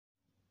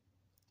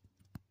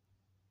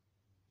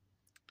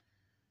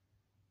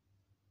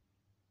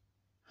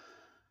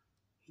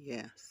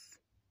Yes,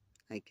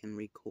 I can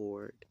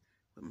record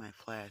with my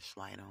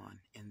flashlight on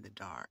in the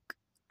dark.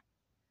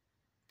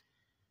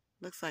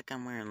 Looks like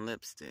I'm wearing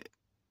lipstick.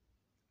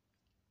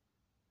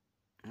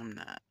 I'm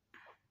not.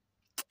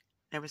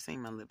 Never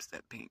seen my lips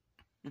that pink.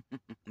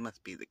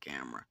 Must be the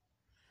camera.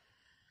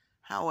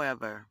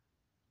 However,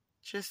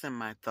 just in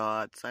my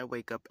thoughts, I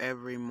wake up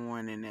every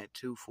morning at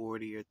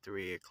 2:40 or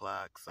 3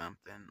 o'clock,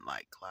 something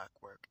like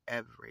clockwork,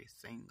 every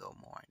single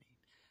morning.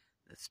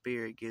 The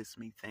Spirit gives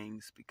me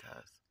things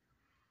because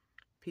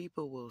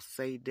people will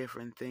say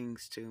different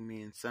things to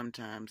me, and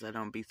sometimes I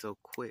don't be so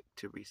quick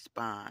to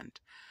respond.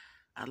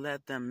 I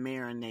let them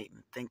marinate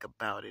and think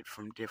about it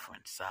from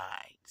different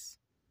sides.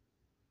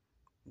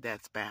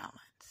 That's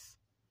balance.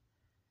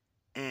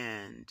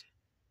 And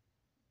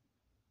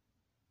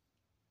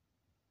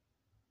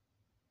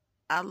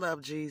I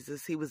love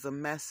Jesus. He was a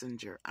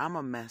messenger. I'm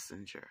a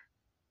messenger.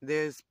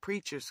 There's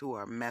preachers who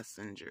are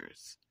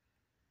messengers.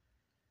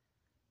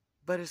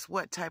 But it's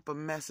what type of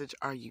message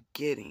are you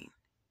getting?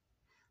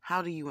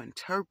 How do you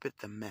interpret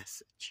the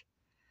message?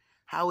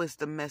 How is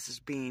the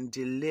message being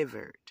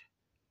delivered?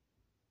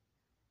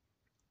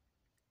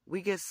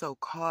 We get so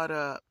caught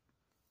up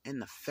in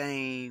the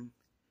fame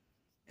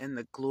and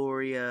the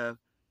glory of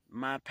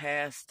my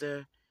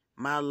pastor,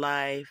 my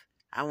life.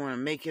 I want to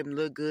make him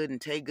look good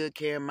and take good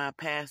care of my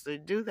pastor.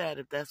 Do that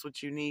if that's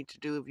what you need to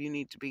do, if you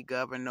need to be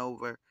governed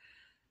over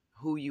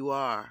who you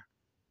are.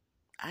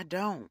 I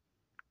don't.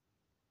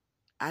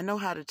 I know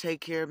how to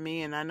take care of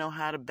me, and I know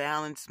how to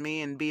balance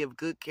me and be of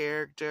good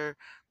character,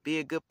 be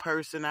a good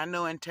person. I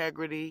know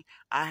integrity.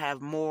 I have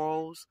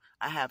morals.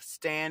 I have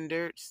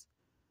standards.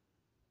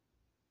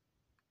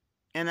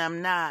 And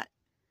I'm not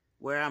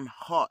where I'm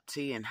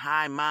haughty and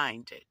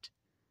high-minded.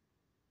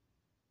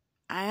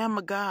 I am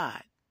a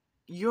God.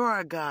 You're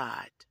a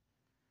God.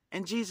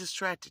 And Jesus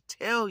tried to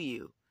tell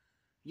you,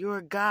 you're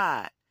a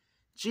God.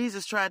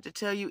 Jesus tried to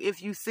tell you,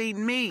 if you've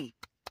seen me,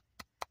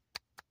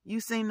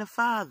 you've seen the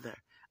Father.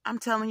 I'm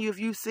telling you, if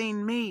you've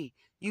seen me,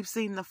 you've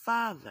seen the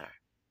Father.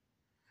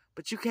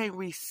 But you can't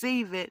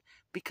receive it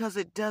because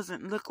it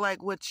doesn't look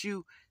like what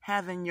you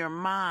have in your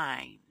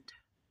mind.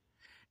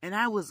 And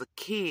I was a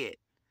kid,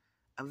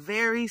 a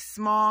very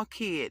small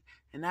kid,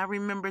 and I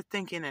remember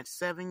thinking at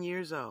 7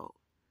 years old,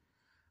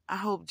 I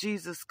hope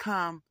Jesus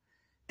come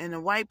and the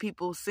white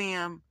people see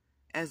him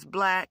as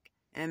black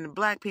and the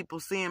black people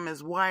see him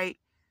as white.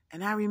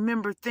 And I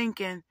remember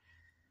thinking,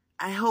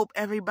 I hope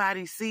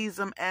everybody sees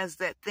him as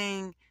that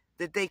thing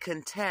that they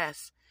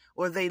contest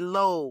or they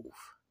loathe.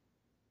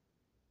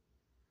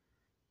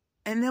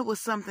 And there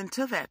was something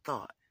to that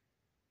thought.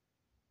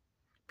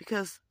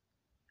 Because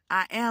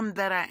I am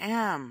that I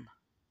am.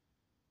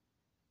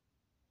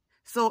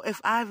 So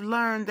if I've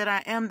learned that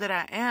I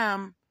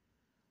am,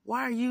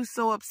 why are you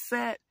so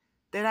upset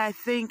that I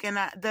think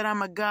that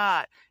I'm a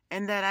God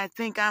and that I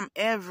think I'm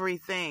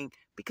everything?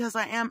 Because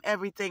I am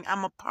everything.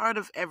 I'm a part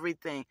of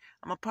everything.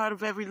 I'm a part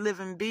of every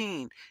living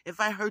being. If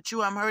I hurt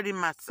you, I'm hurting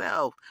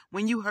myself.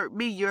 When you hurt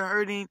me, you're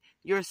hurting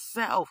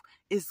yourself.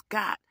 It's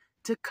got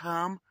to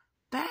come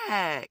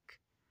back.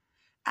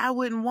 I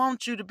wouldn't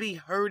want you to be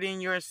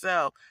hurting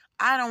yourself.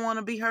 I don't want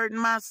to be hurting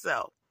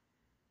myself.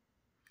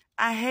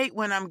 I hate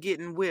when I'm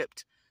getting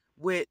whipped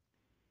with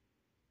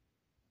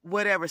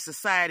whatever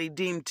society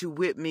deemed to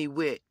whip me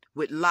with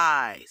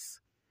lies.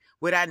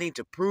 What I need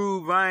to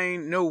prove I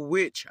ain't no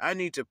witch. I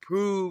need to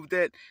prove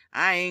that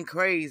I ain't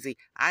crazy.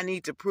 I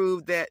need to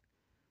prove that.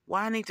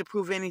 Why I need to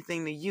prove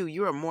anything to you?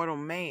 You're a mortal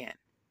man.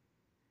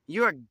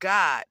 You're a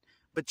God,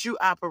 but you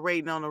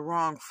operating on the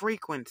wrong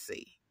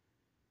frequency.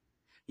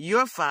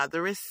 Your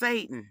father is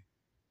Satan.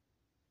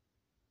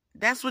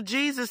 That's what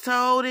Jesus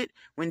told it.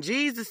 When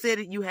Jesus said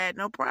it, you had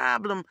no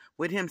problem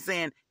with him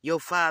saying,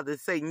 your father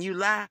is Satan. You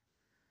lie.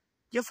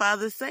 Your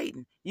father is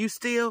Satan. You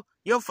steal.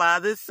 Your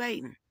father is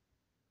Satan.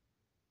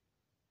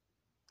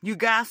 You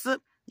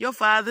gossip. Your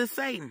father is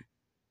Satan.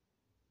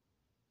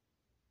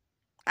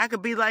 I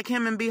could be like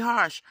him and be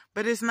harsh,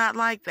 but it's not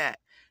like that.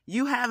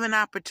 You have an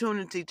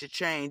opportunity to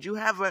change. You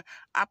have an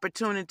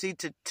opportunity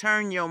to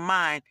turn your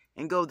mind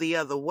and go the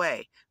other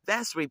way.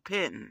 That's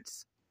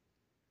repentance.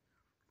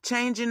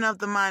 Changing of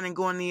the mind and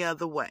going the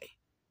other way.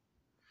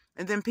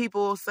 And then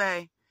people will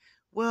say,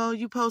 well,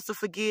 you're supposed to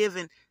forgive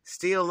and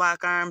still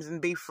lock arms and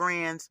be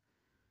friends.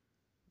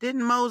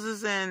 Didn't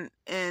Moses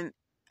and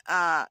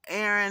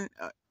Aaron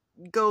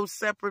go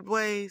separate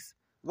ways?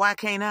 Why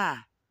can't I?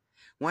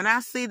 When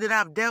I see that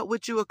I've dealt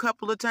with you a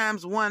couple of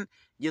times, one,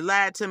 you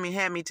lied to me,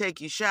 had me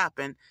take you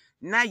shopping.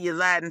 Now you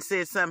lied and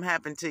said something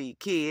happened to your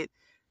kid,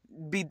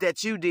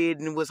 that you did,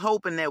 and was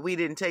hoping that we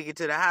didn't take it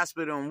to the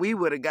hospital and we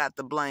would have got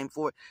the blame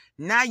for it.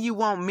 Now you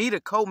want me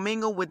to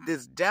commingle with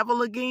this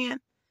devil again?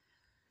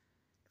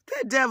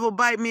 That devil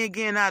bite me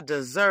again, I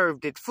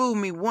deserved it. Fool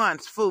me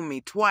once, fool me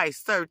twice,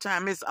 third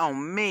time, it's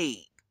on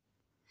me.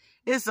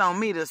 It's on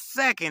me the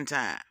second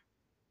time.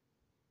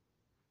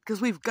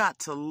 Because we've got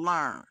to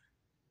learn.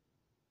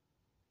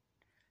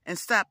 And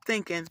stop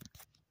thinking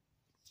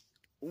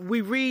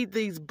we read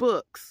these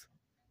books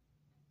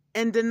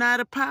and deny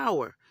the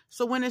power.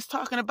 So when it's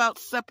talking about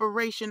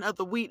separation of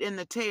the wheat and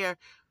the tare,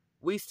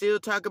 We still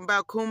talking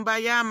about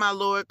kumbaya, my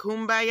Lord,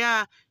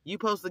 kumbaya. You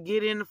supposed to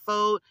get in the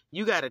fold.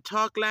 You got to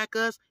talk like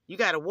us. You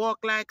got to walk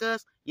like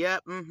us.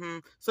 Yep,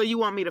 So you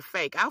want me to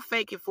fake? I'll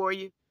fake it for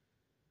you.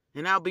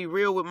 And I'll be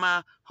real with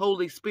my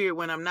Holy Spirit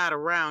when I'm not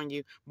around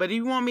you. But if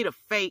you want me to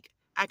fake,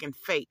 I can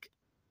fake.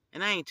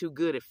 And I ain't too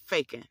good at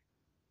faking.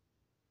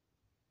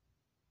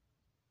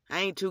 I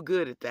ain't too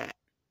good at that.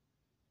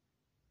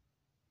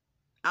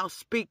 I'll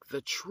speak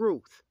the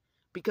truth,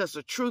 because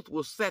the truth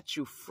will set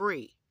you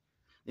free.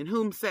 And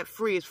whom set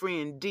free is free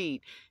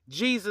indeed.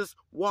 Jesus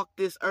walked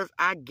this earth.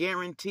 I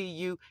guarantee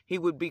you he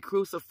would be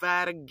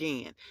crucified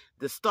again.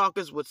 The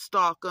stalkers would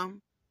stalk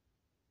him.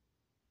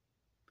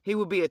 He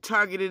would be a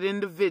targeted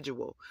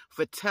individual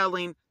for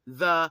telling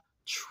the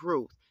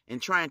truth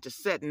and trying to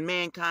set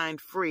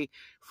mankind free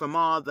from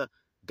all the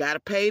gotta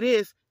pay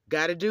this,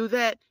 gotta do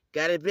that,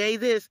 gotta pay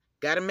this,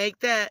 gotta make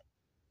that.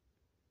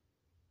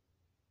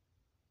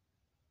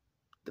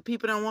 The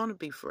people don't want to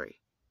be free.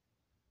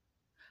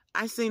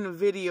 I seen a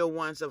video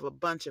once of a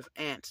bunch of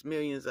ants,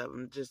 millions of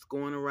them, just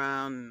going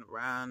around and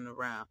around and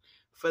around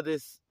for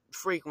this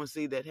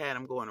frequency that had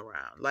them going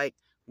around. Like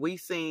we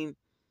seen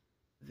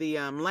the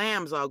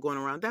lambs all going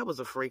around. That was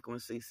a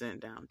frequency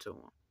sent down to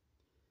them.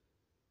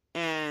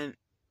 And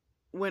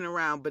went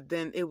around, but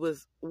then it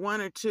was one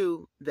or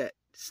two that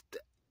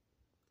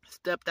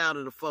stepped out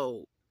of the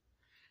fold.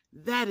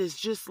 That is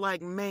just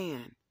like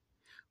man.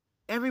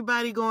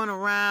 Everybody going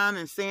around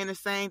and saying the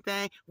same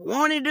thing.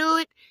 Want to do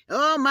it?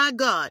 Oh my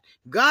God.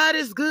 God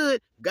is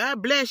good.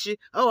 God bless you.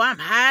 Oh, I'm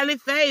highly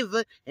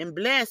favored and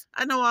blessed.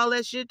 I know all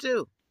that shit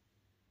too.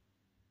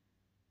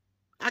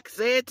 I can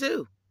say it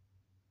too.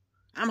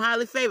 I'm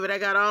highly favored. I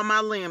got all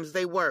my limbs.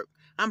 They work.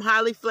 I'm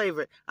highly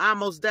favored. I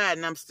almost died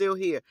and I'm still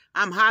here.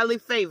 I'm highly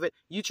favored.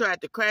 You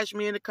tried to crash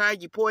me in the car.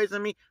 You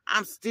poisoned me.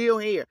 I'm still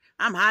here.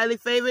 I'm highly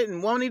favored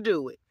and won't he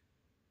do it?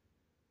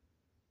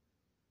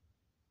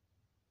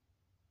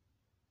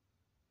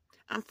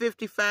 I'm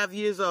 55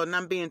 years old and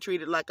I'm being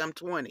treated like I'm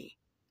 20.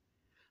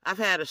 I've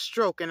had a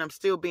stroke and I'm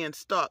still being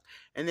stalked.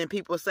 And then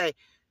people say,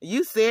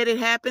 you said it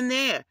happened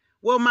there.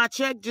 Well, my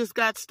check just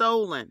got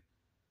stolen.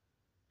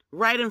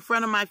 Right in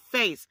front of my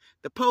face.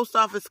 The post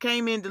office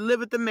came in,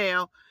 delivered the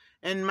mail,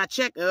 and my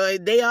check,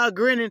 they all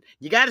grinning.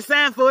 You got to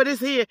sign for it. It's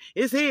here.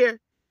 It's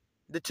here.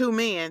 The two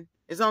men.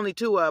 It's only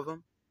two of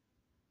them.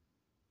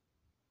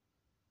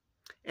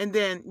 And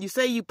then you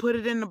say you put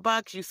it in the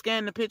box, you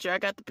scan the picture. I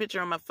got the picture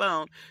on my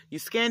phone. You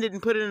scanned it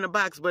and put it in the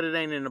box, but it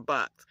ain't in the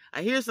box.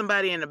 I hear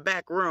somebody in the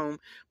back room,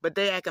 but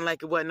they acting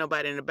like it wasn't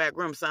nobody in the back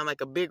room. Sound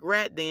like a big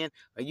rat den,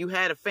 or you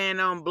had a fan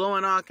on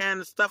blowing all kind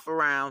of stuff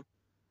around.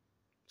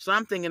 So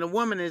I'm thinking a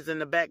woman is in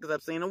the back because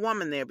I've seen a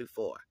woman there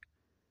before.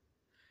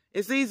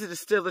 It's easy to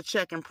steal a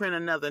check and print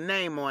another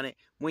name on it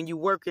when you're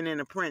working in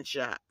a print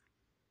shop.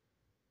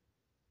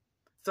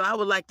 So I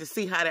would like to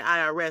see how the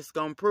IRS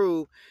gonna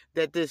prove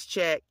that this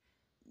check,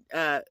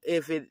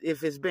 if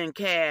it's been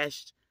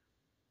cashed,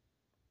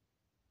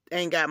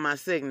 ain't got my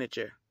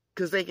signature.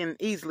 Because they can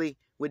easily,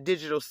 with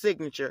digital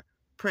signature,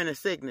 print a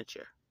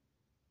signature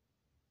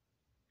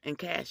and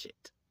cash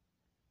it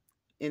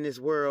in this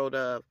world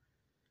of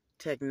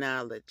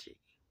technology.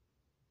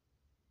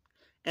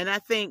 And I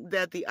think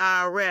that the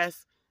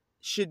IRS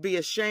should be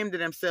ashamed of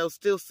themselves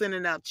still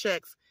sending out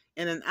checks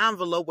in an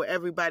envelope where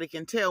everybody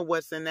can tell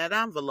what's in that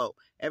envelope.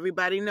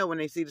 Everybody know when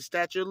they see the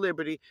Statue of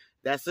Liberty,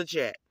 that's a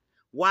check.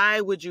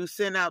 Why would you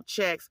send out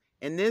checks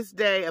in this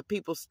day of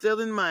people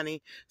stealing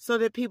money so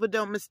that people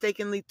don't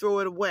mistakenly throw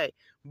it away?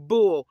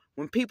 Bull.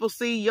 When people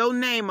see your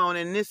name on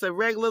it and it's a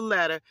regular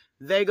letter,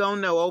 they gonna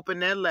know, open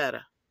that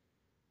letter.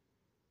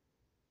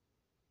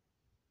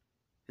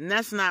 And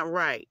that's not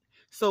right.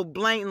 So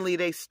blatantly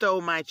they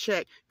stole my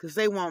check because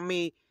they want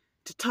me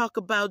to talk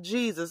about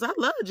Jesus. I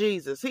love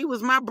Jesus. He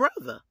was my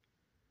brother.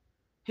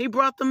 He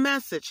brought the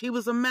message. He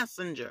was a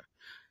messenger.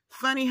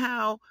 Funny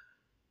how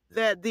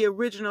that the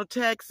original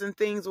text and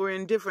things were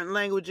in different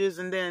languages,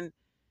 and then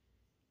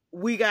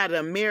we got an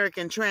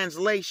American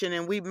translation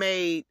and we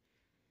made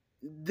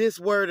this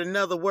word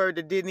another word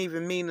that didn't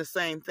even mean the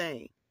same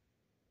thing.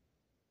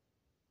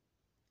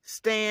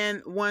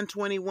 Stan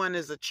 121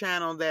 is a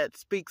channel that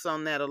speaks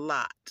on that a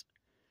lot.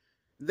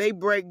 They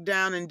break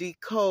down and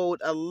decode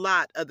a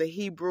lot of the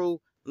Hebrew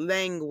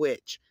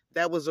language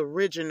that was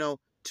original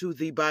to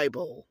the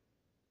Bible.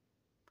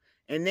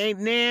 And ain't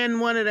none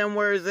one of them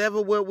words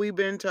ever what we've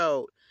been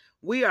told.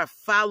 We are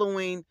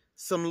following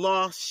some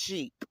lost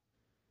sheep.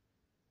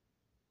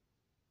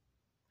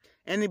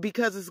 And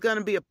because it's going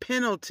to be a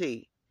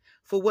penalty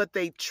for what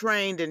they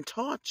trained and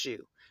taught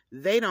you,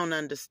 they don't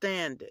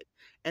understand it.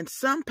 And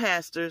some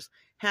pastors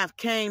have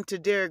came to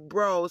Derek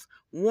Bros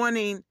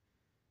wanting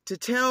to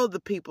tell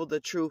the people the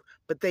truth,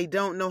 but they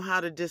don't know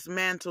how to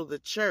dismantle the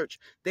church.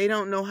 They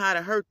don't know how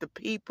to hurt the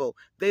people.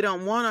 They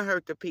don't want to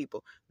hurt the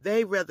people.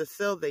 They rather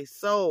sell their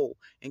soul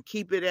and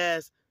keep it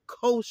as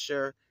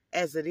kosher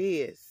as it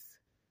is.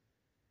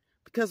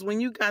 Because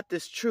when you got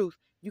this truth,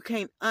 you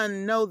can't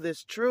unknow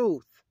this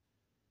truth.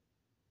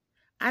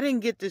 I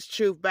didn't get this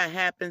truth by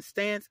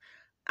happenstance.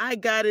 I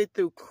got it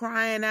through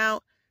crying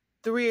out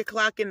 3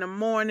 o'clock in the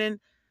morning,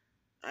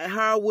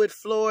 hardwood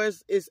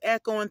floors is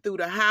echoing through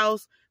the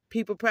house.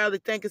 People probably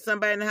thinking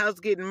somebody in the house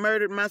getting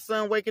murdered. My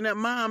son waking up,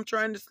 Mom,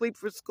 trying to sleep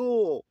for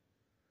school.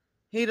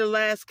 He the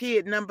last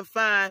kid, number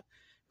 5,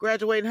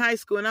 graduating high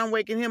school, and I'm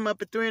waking him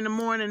up at 3 in the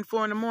morning,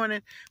 4 in the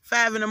morning,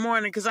 5 in the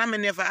morning, because I'm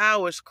in there for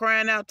hours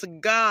crying out to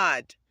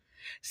God.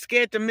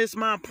 Scared to miss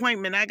my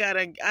appointment. I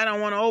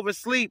don't want to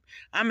oversleep.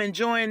 I'm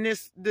enjoying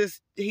this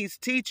he's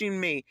teaching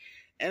me.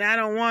 And I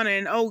don't want to,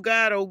 and oh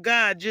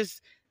God,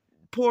 just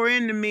pour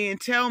into me and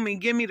tell me,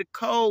 give me the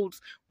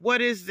codes.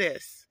 What is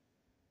this?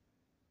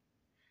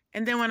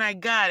 And then when I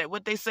got it,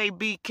 what they say,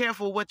 be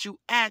careful what you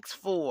ask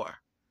for.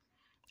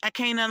 I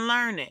can't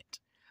unlearn it.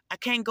 I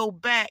can't go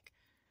back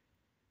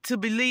to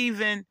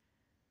believing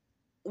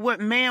what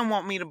man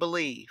want me to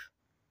believe.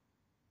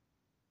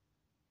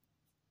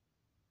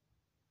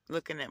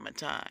 Looking at my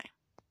time.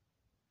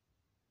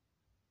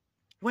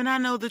 When I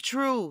know the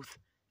truth,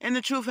 and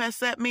the truth has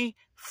set me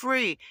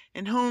free,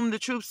 and whom the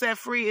truth set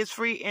free is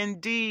free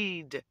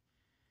indeed.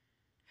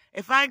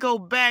 If I go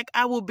back,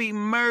 I will be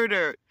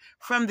murdered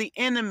from the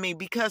enemy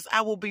because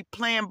I will be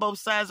playing both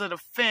sides of the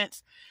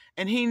fence,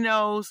 and he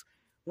knows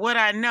what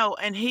I know,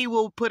 and he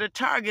will put a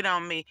target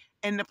on me,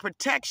 and the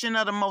protection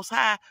of the Most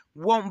High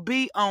won't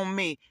be on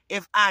me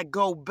if I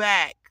go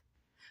back.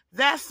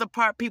 That's the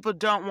part people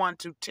don't want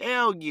to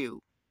tell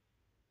you.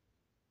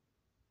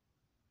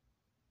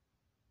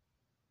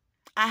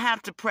 I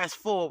have to press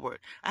forward.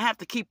 I have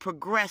to keep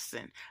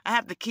progressing. I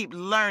have to keep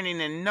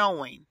learning and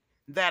knowing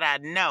that I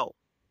know.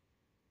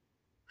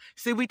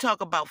 See, we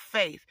talk about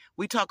faith.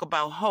 We talk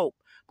about hope.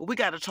 But we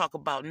got to talk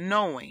about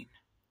knowing.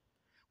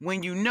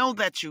 When you know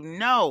that you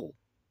know,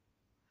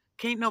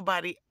 can't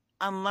nobody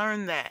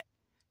unlearn that.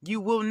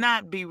 You will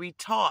not be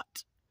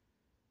retaught.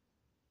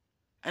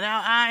 And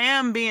I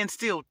am being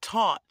still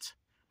taught,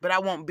 but I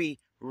won't be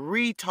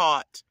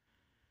retaught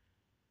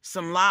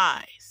some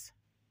lies.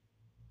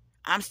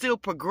 I'm still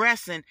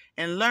progressing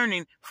and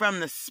learning from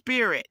the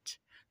Spirit.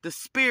 The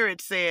Spirit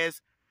says,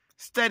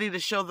 study to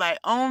show thy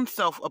own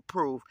self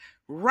approved.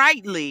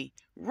 Rightly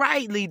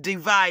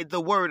divide the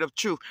word of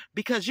truth.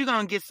 Because you're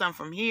going to get some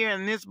from here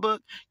in this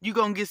book. You're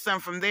going to get some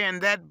from there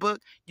in that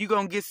book. You're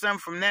going to get some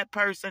from that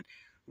person.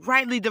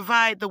 Rightly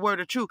divide the word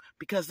of truth.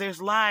 Because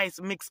there's lies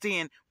mixed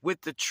in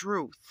with the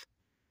truth.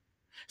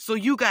 So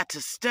you got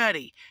to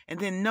study and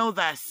then know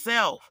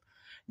thyself.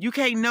 You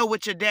can't know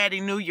what your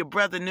daddy knew, your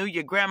brother knew,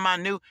 your grandma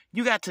knew.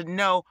 You got to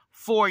know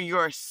for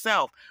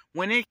yourself.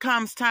 When it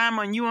comes time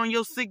on you on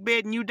your sick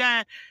bed and you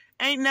dying,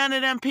 ain't none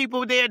of them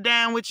people there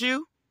dying with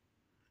you.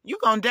 You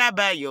gonna die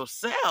by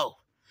yourself.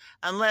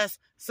 Unless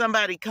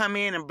somebody come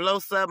in and blow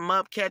something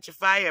up, catch a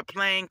fire, a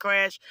plane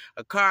crash,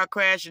 a car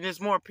crash, and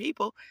there's more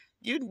people.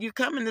 You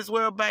come in this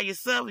world by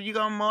yourself, you're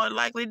gonna more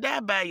likely die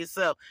by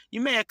yourself.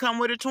 You may have come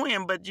with a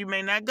twin, but you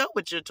may not go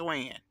with your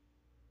twin.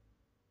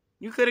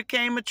 You could have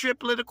came a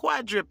triplet or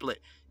quadruplet.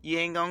 You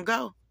ain't gonna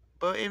go,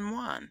 but in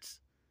ones.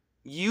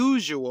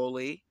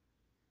 Usually,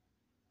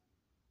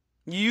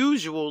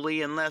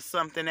 unless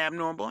something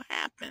abnormal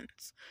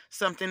happens,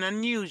 something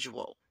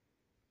unusual.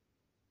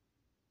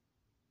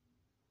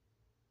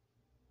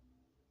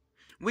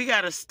 We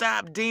got to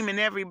stop deeming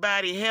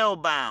everybody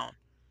hellbound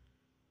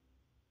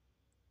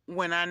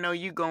when I know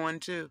you going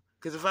too.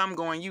 Because if I'm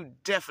going, you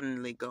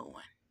definitely going.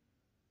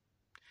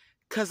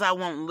 Because I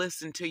won't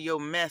listen to your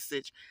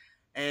message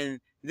and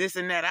this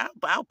and that.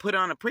 I'll put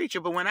on a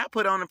preacher, but when I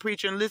put on a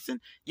preacher and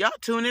listen, y'all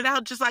tune it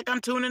out just like I'm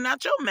tuning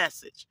out your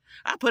message.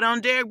 I put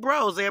on Derek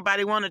Bros.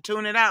 Everybody want to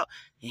tune it out.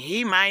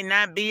 He might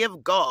not be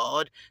of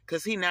God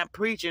because he not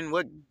preaching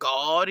what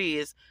God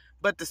is.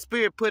 But the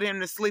Spirit put him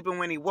to sleep, and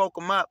when he woke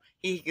him up,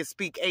 he could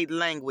speak 8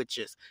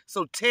 languages.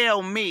 So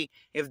tell me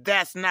if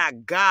that's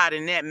not God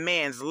in that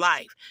man's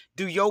life.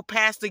 Do your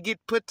pastor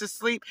get put to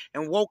sleep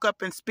and woke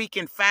up and speak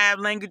in 5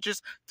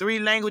 languages, 3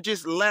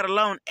 languages, let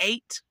alone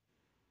 8?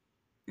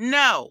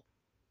 No.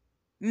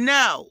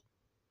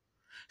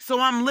 So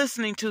I'm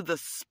listening to the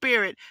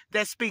Spirit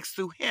that speaks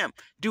through him.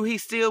 Do he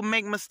still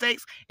make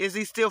mistakes? Is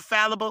he still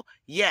fallible?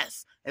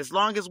 Yes. As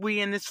long as we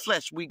in this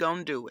flesh, we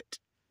gonna do it.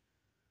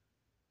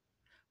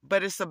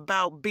 But it's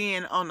about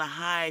being on a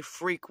high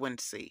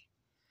frequency.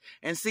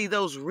 And see,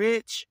 those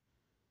rich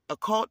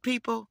occult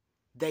people,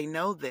 they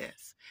know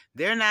this.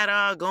 They're not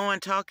all going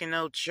talking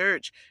no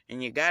church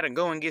and you got to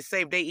go and get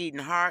saved. They eating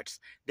hearts.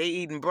 They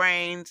eating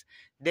brains.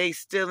 They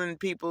stealing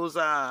people's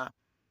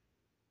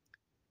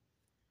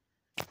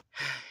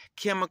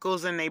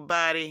chemicals in their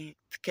body.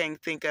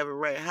 Can't think of it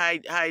right.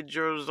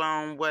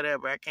 Hydrozone,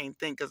 whatever. I can't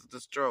think of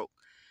the stroke.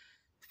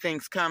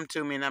 Things come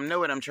to me and I know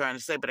what I'm trying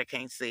to say, but I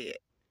can't say it.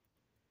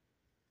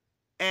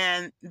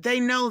 And they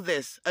know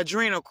this,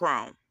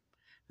 adrenochrome.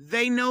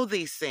 They know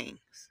these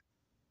things.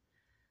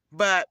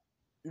 But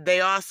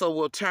they also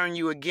will turn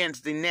you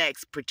against the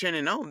next,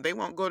 pretending, oh, they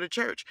won't go to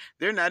church.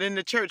 They're not in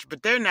the church,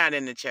 but they're not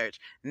in the church.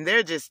 And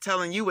they're just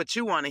telling you what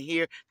you want to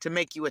hear to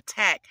make you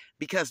attack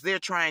because they're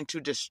trying to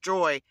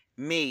destroy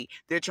me.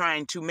 They're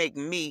trying to make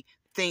me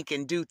think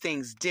and do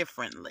things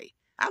differently.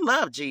 I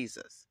love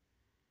Jesus.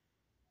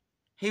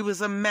 He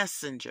was a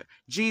messenger.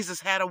 Jesus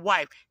had a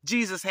wife.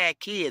 Jesus had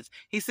kids.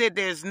 He said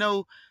there's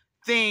no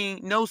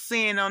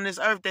sin on this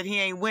earth that he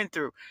ain't went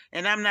through.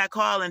 And I'm not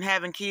calling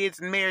having kids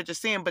and marriage a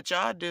sin, but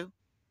y'all do.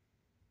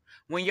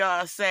 When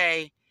y'all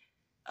say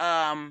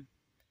the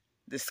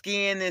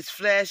skin is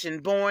flesh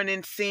and born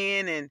in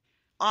sin and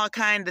all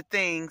kind of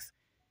things,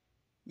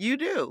 you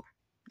do.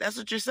 That's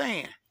what you're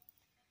saying.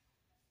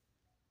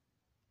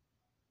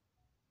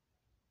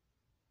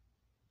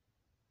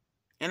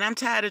 And I'm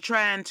tired of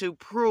trying to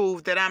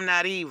prove that I'm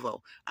not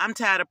evil. I'm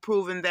tired of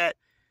proving that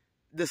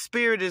the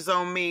spirit is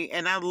on me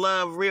and I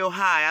love real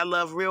high. I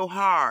love real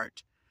hard.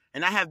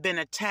 And I have been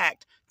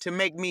attacked to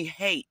make me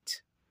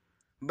hate.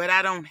 But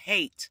I don't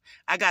hate.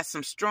 I got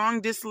some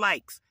strong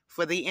dislikes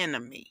for the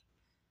enemy.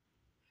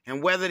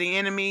 And whether the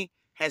enemy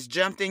has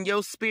jumped in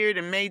your spirit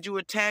and made you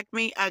attack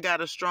me, I got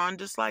a strong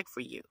dislike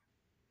for you.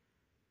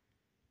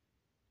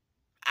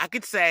 I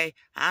could say,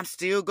 I'm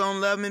still going to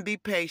love him and be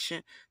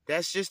patient.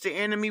 That's just the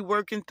enemy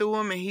working through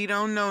him and he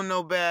don't know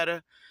no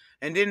better.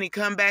 And then he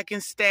come back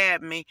and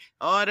stab me.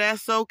 Oh,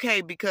 that's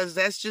okay because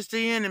that's just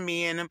the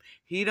enemy in him.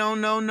 He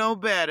don't know no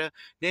better.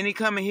 Then he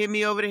come and hit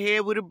me over the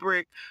head with a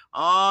brick.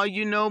 Oh,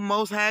 you know,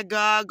 Most High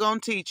God gonna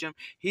teach him.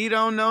 He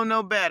don't know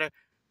no better.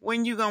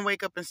 When you gonna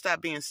wake up and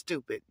stop being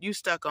stupid? You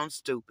stuck on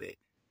stupid.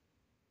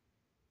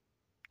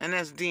 And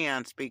that's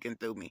Dion speaking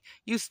through me.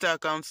 You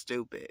stuck on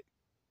stupid.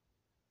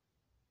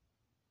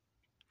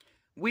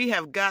 We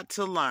have got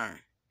to learn.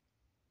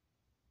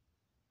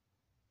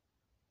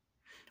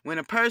 When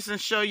a person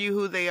show you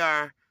who they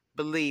are,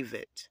 believe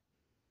it.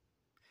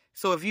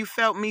 So if you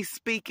felt me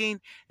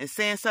speaking and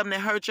saying something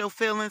that hurt your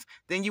feelings,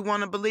 then you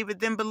want to believe it,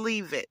 then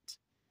believe it.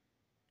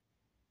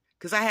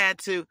 Because I had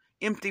to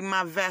empty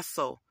my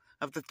vessel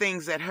of the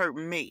things that hurt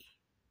me.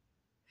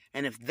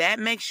 And if that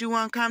makes you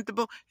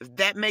uncomfortable, if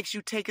that makes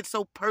you take it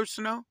so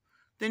personal,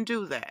 then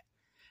do that.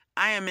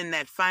 I am in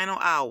that final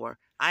hour.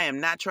 I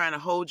am not trying to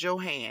hold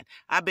your hand.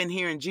 I've been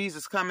hearing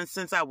Jesus coming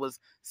since I was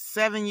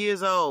 7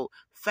 years old,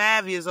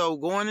 5 years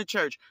old, going to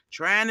church,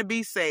 trying to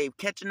be saved,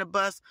 catching the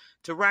bus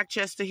to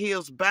Rochester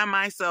Hills by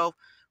myself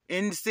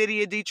in the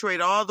city of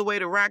Detroit, all the way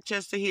to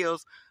Rochester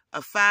Hills, a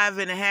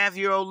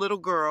 5.5-year-old little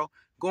girl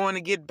going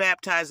to get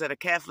baptized at a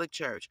Catholic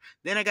church.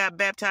 Then I got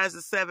baptized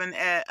at 7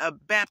 at a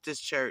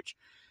Baptist church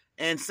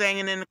and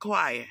singing in the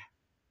choir.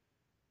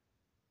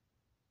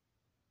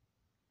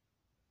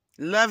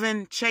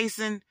 Loving,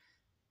 chasing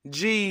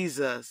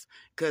Jesus,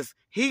 because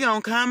he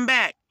gonna come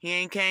back. He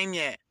ain't came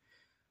yet.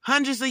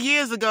 Hundreds of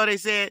years ago, they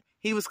said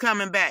he was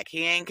coming back.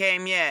 He ain't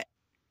came yet.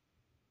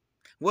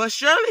 Well,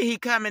 surely he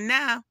coming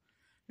now.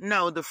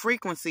 No, the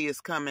frequency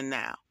is coming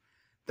now.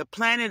 The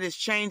planet is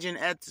changing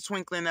at the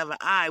twinkling of an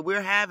eye.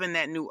 We're having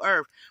that new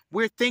earth.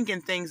 We're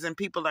thinking things and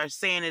people are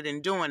saying it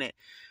and doing it.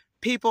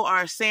 People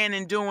are saying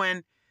and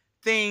doing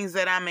things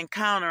that I'm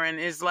encountering.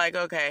 It's like,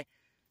 okay,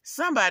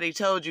 somebody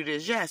told you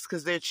this. Yes,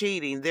 because they're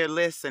cheating. They're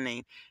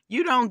listening.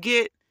 You don't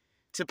get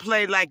to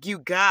play like you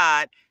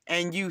God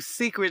and you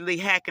secretly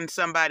hacking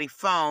somebody's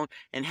phone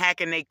and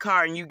hacking their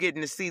car and you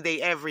getting to see their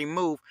every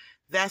move.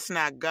 That's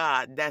not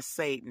God. That's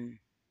Satan.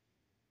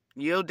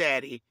 Your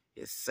daddy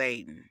is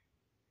Satan.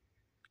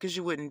 Because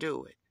you wouldn't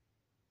do it.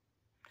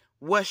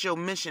 What's your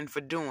mission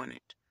for doing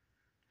it?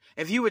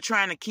 If you were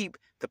trying to keep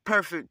the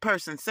perfect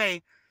person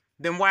safe,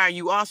 then why are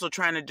you also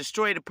trying to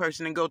destroy the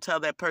person and go tell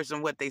that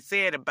person what they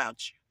said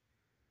about you?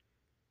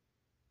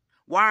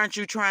 Why aren't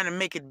you trying to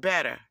make it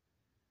better?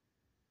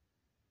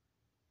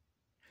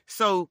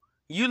 So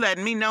you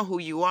letting me know who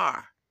you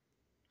are.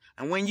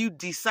 And when you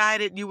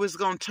decided you was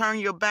going to turn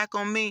your back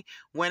on me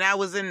when I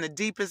was in the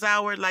deepest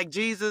hour, like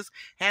Jesus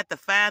had the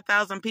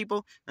 5,000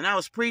 people and I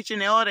was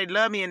preaching, and oh, they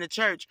love me in the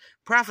church.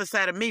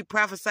 Prophesy to me,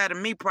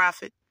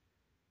 prophet.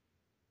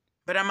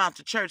 But I'm out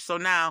the church, so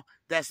now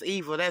that's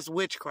evil. That's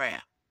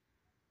witchcraft.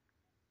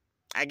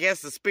 I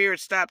guess the spirit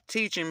stopped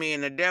teaching me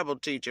and the devil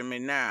teaching me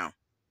now.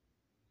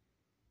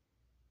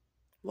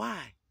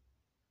 Why?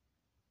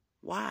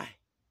 Why?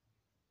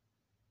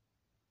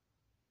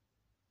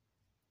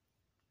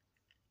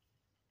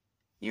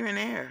 You're in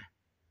error.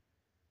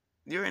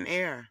 You're in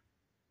error.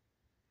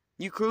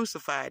 You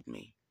crucified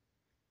me.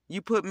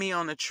 You put me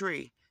on a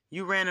tree.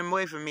 You ran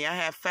away from me. I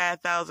have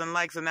 5,000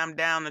 likes and I'm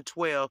down to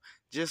 12,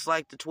 just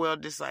like the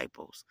 12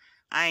 disciples.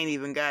 I ain't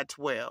even got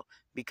 12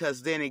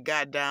 because then it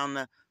got down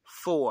to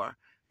 4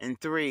 and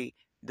 3,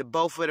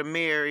 both of the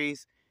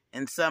Marys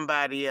and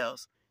somebody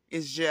else.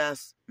 It's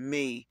just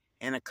me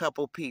and a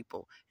couple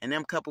people. And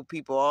them couple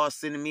people all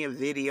sending me a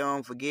video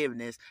on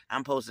forgiveness. I'm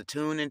supposed to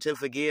tune into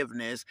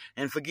forgiveness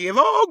and forgive.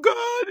 Oh,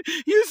 God,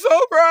 you're so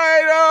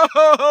right.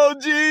 Oh,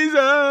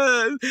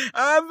 Jesus,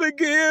 I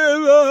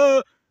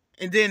forgive.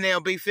 And then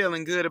they'll be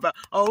feeling good about,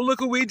 oh,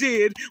 look what we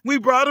did. We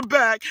brought her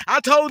back.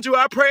 I told you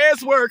our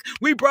prayers work.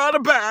 We brought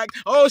her back.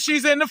 Oh,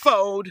 she's in the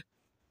fold.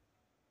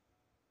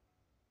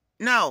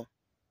 No,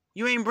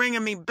 you ain't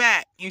bringing me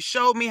back. You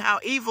showed me how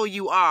evil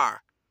you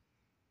are.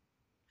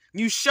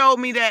 You showed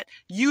me that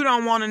you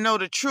don't want to know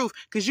the truth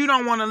because you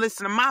don't want to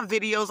listen to my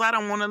videos. I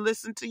don't want to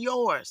listen to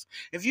yours.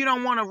 If you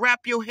don't want to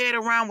wrap your head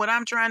around what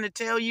I'm trying to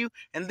tell you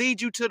and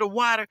lead you to the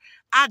water,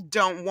 I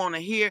don't want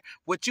to hear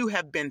what you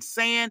have been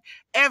saying.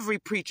 Every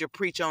preacher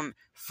preach on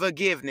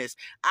forgiveness.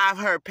 I've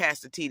heard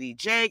Pastor T.D.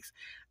 Jakes.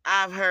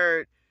 I've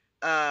heard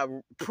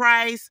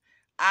Price.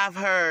 I've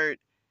heard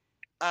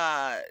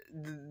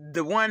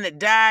the one that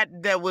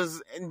died that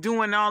was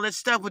doing all that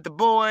stuff with the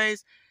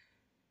boys.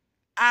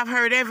 I've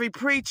heard every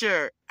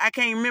preacher. I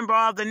can't remember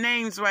all the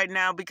names right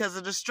now because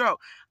of the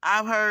stroke.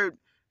 I've heard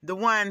the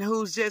one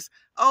who's just,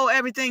 oh,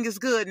 everything is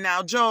good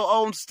now,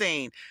 Joel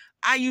Osteen.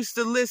 I used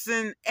to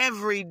listen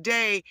every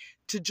day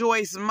to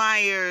Joyce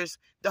Myers,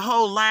 the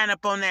whole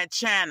lineup on that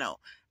channel.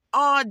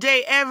 All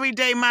day, every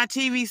day, my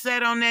TV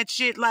set on that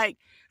shit like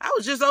I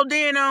was just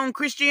ODing on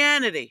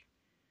Christianity.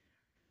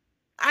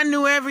 I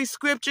knew every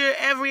scripture,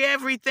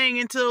 everything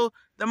until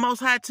the Most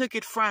High took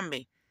it from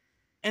me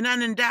and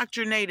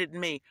unindoctrinated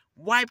me,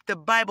 wiped the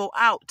Bible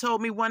out,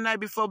 told me one night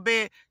before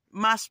bed,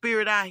 my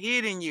spirit I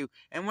hid in you.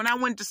 And when I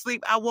went to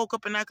sleep, I woke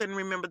up and I couldn't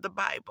remember the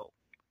Bible.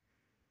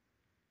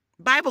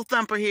 Bible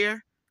thumper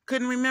here,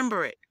 couldn't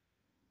remember it.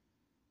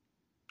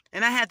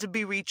 And I had to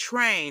be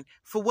retrained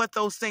for what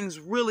those things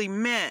really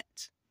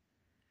meant.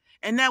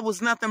 And that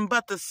was nothing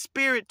but the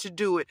spirit to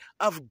do it,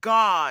 of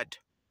God.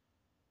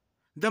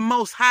 The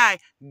Most High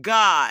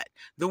God,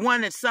 the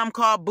one that some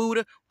call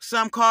Buddha,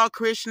 some call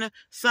Krishna,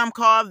 some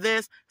call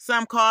this,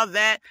 some call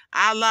that,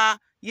 Allah.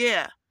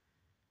 Yeah.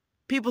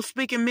 People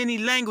speaking many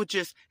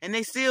languages and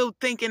they still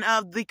thinking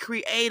of the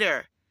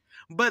Creator.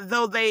 But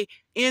though they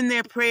in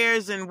their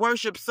prayers and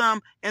worship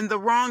some and the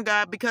wrong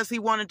God because he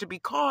wanted to be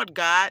called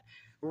God,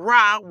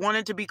 Ra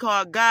wanted to be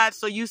called God.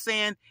 So you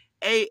saying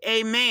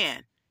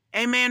amen.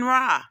 Amen,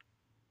 Ra.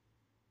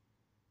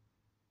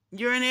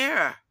 You're in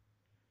error.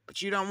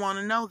 But you don't want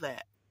to know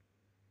that.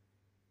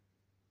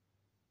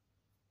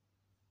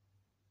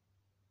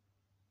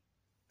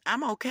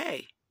 I'm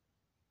okay.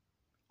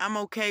 I'm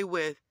okay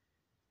with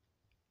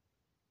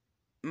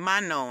my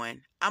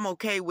knowing. I'm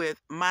okay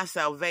with my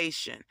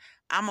salvation.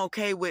 I'm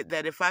okay with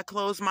that if I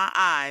close my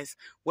eyes,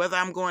 whether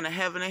I'm going to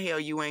heaven or hell,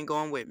 you ain't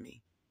going with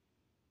me.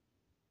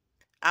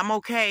 I'm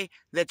okay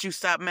that you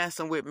stop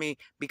messing with me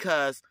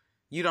because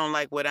you don't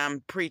like what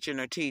I'm preaching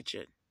or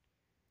teaching.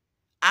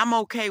 I'm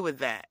okay with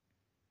that.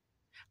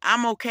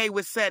 I'm okay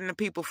with setting the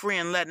people free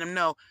and letting them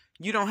know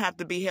you don't have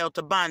to be held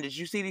to bondage.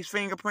 You see these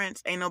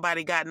fingerprints? Ain't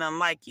nobody got none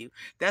like you.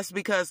 That's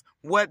because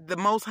what the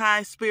Most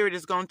High Spirit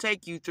is going to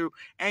take you through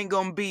ain't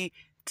going to be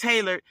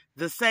tailored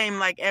the same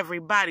like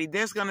everybody.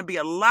 There's going to be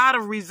a lot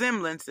of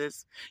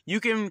resemblances. You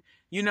can,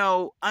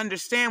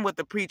 understand what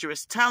the preacher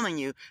is telling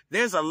you.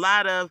 There's a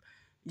lot of,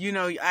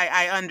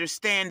 I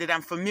understand that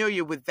I'm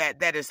familiar with that.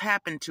 That has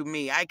happened to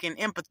me. I can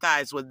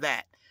empathize with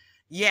that.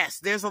 Yes,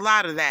 there's a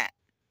lot of that.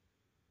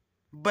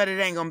 But it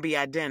ain't going to be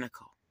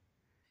identical.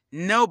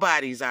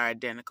 Nobody's are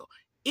identical.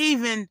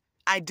 Even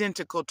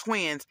identical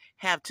twins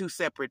have two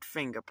separate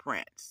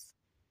fingerprints.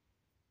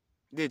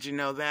 Did you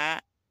know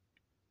that?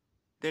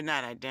 They're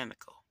not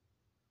identical.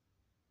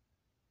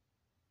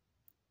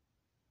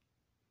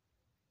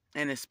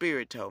 And the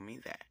Spirit told me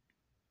that.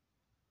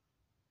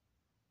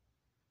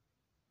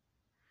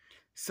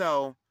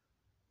 So,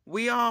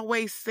 we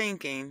always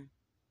thinking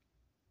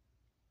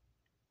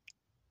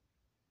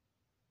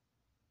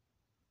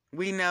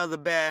we know the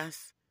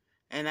best.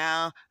 And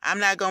I'm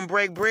not going to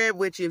break bread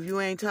with you if you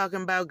ain't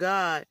talking about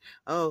God.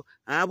 Oh,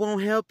 I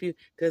won't help you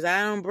because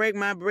I don't break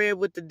my bread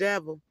with the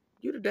devil.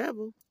 You the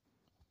devil.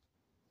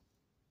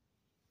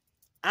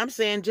 I'm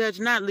saying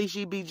judge not, lest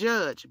ye be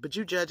judged. But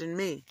you judging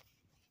me.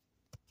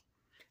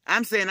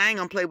 I'm saying I ain't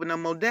going to play with no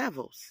more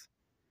devils.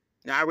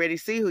 Now, I already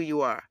see who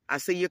you are. I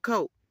see your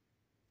coat.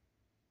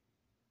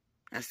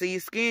 I see your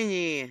skin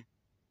you're in.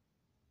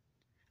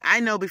 I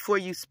know before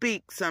you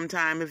speak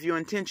sometime if your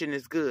intention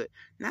is good.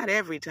 Not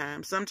every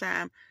time.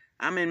 Sometimes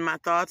I'm in my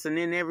thoughts and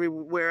then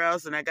everywhere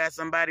else and I got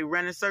somebody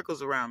running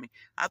circles around me.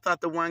 I thought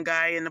the one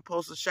guy in the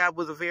postal shop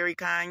was a very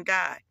kind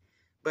guy.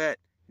 But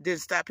didn't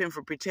stop him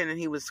from pretending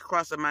he was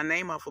crossing my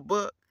name off a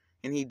book.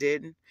 And he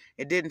didn't.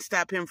 It didn't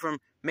stop him from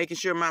making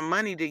sure my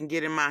money didn't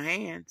get in my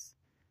hands.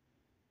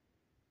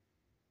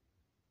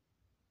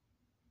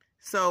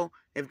 So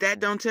if that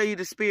don't tell you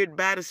the Spirit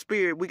by the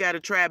Spirit, we got to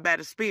try by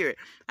the Spirit.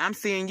 I'm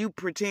seeing you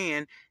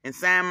pretend and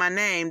sign my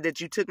name that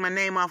you took my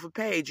name off a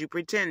page. You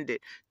pretended.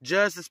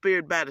 Judge the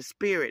Spirit by the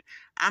Spirit.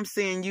 I'm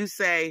seeing you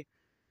say,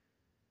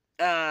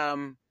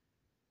 it's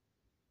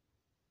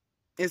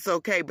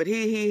okay. But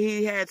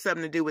he had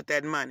something to do with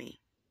that money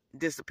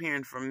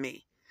disappearing from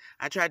me.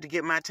 I tried to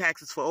get my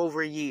taxes for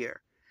over a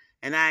year.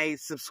 And I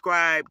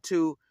subscribed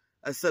to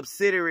a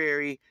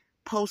subsidiary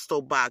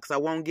postal box. I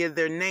won't give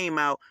their name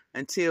out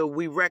until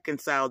we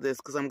reconcile this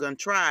because I'm going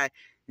to try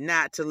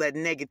not to let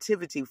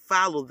negativity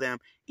follow them,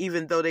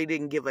 even though they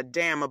didn't give a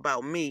damn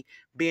about me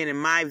being in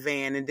my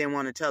van and then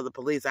want to tell the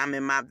police I'm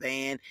in my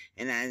van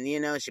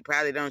and she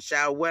probably don't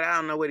shower. I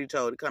don't know what he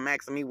told her. Come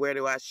asking me where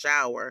do I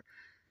shower.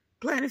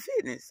 Planet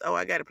Fitness. Oh,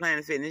 I got a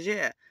Planet Fitness.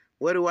 Yeah.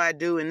 What do I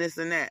do and this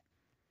and that?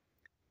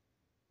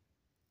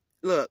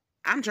 Look,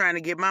 I'm trying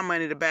to get my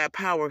money to buy a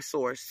power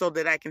source so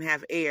that I can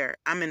have air.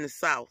 I'm in the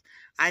South.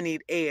 I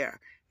need air.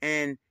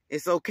 And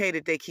it's okay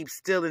that they keep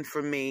stealing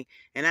from me.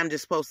 And I'm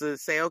just supposed to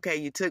say, okay,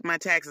 you took my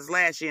taxes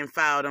last year and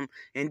filed them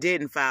and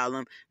didn't file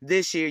them.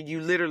 This year, you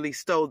literally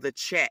stole the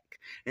check.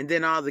 And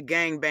then all the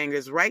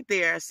gangbangers right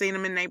there, I seen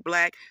them in their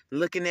black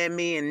looking at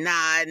me and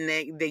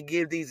nodding. They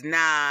give these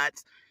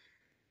nods.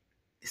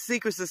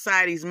 Secret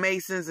societies,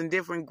 Masons, and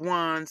different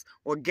ones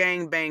or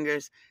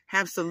gangbangers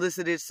have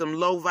solicited some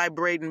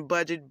low-vibrating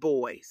budget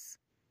boys.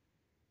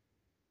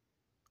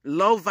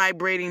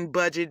 Low-vibrating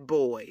budget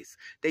boys.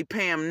 They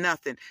pay them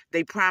nothing.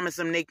 They promise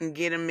them they can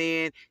get them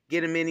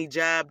any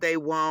job they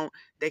want.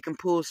 They can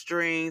pull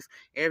strings.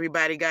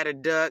 Everybody got a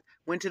duck.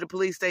 Went to the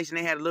police station.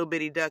 They had a little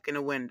bitty duck in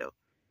the window.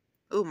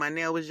 Ooh, my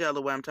nail was yellow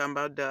while I'm talking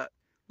about duck.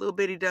 Little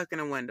bitty duck in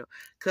the window.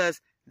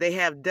 Because they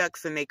have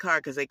ducks in their car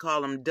because they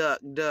call them duck,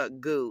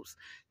 goose.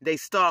 They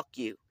stalk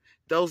you.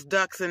 Those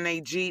ducks in their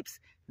Jeeps,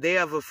 they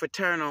have a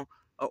fraternal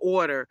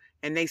order,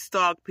 and they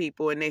stalk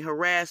people, and they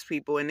harass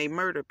people, and they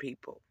murder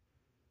people.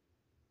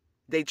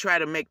 They try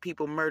to make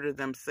people murder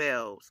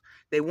themselves.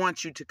 They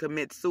want you to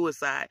commit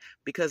suicide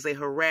because they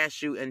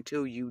harass you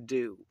until you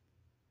do.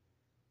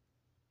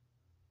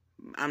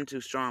 I'm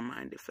too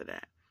strong-minded for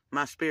that.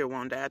 My spirit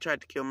won't die. I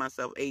tried to kill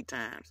myself 8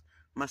 times.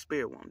 My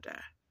spirit won't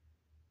die.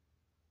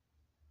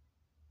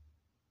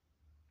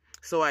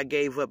 So I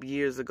gave up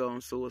years ago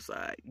on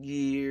suicide.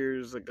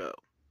 Years ago.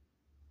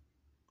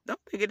 Don't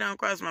think it don't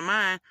cross my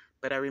mind,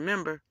 but I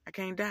remember I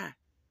can't die.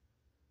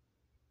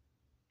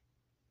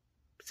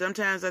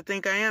 Sometimes I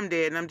think I am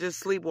dead and I'm just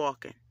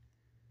sleepwalking.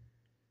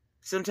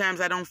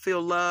 Sometimes I don't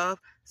feel love.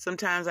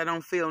 Sometimes I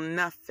don't feel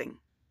nothing.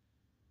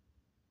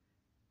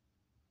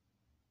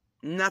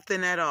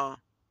 Nothing at all.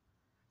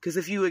 Because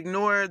if you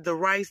ignore the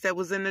rice that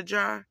was in the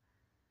jar,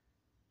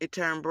 it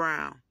turned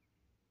brown.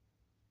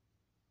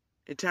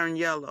 It turned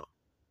yellow.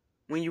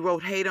 When you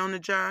wrote hate on the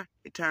jar,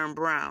 it turned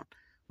brown.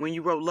 When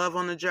you wrote love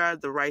on the jar,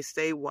 the rice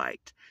stayed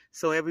white.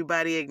 So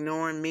everybody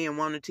ignoring me and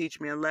wanting to teach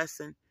me a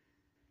lesson,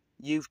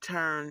 you've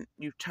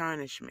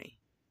tarnished me.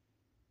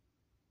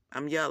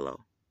 I'm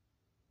yellow.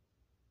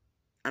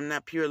 I'm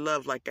not pure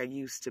love like I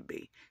used to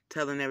be.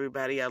 Telling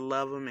everybody I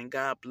love them and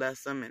God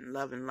bless them and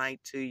love and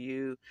light to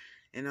you.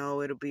 And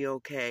oh, it'll be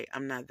okay.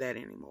 I'm not that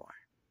anymore.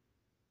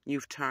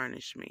 You've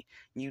tarnished me.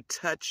 You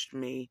touched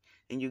me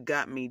and you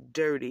got me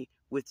dirty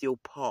with your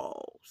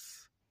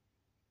paws.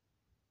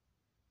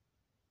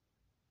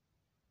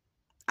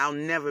 I'll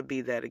never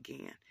be that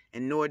again.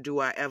 And nor do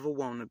I ever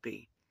want to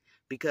be.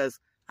 Because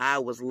I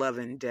was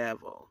loving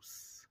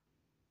devils.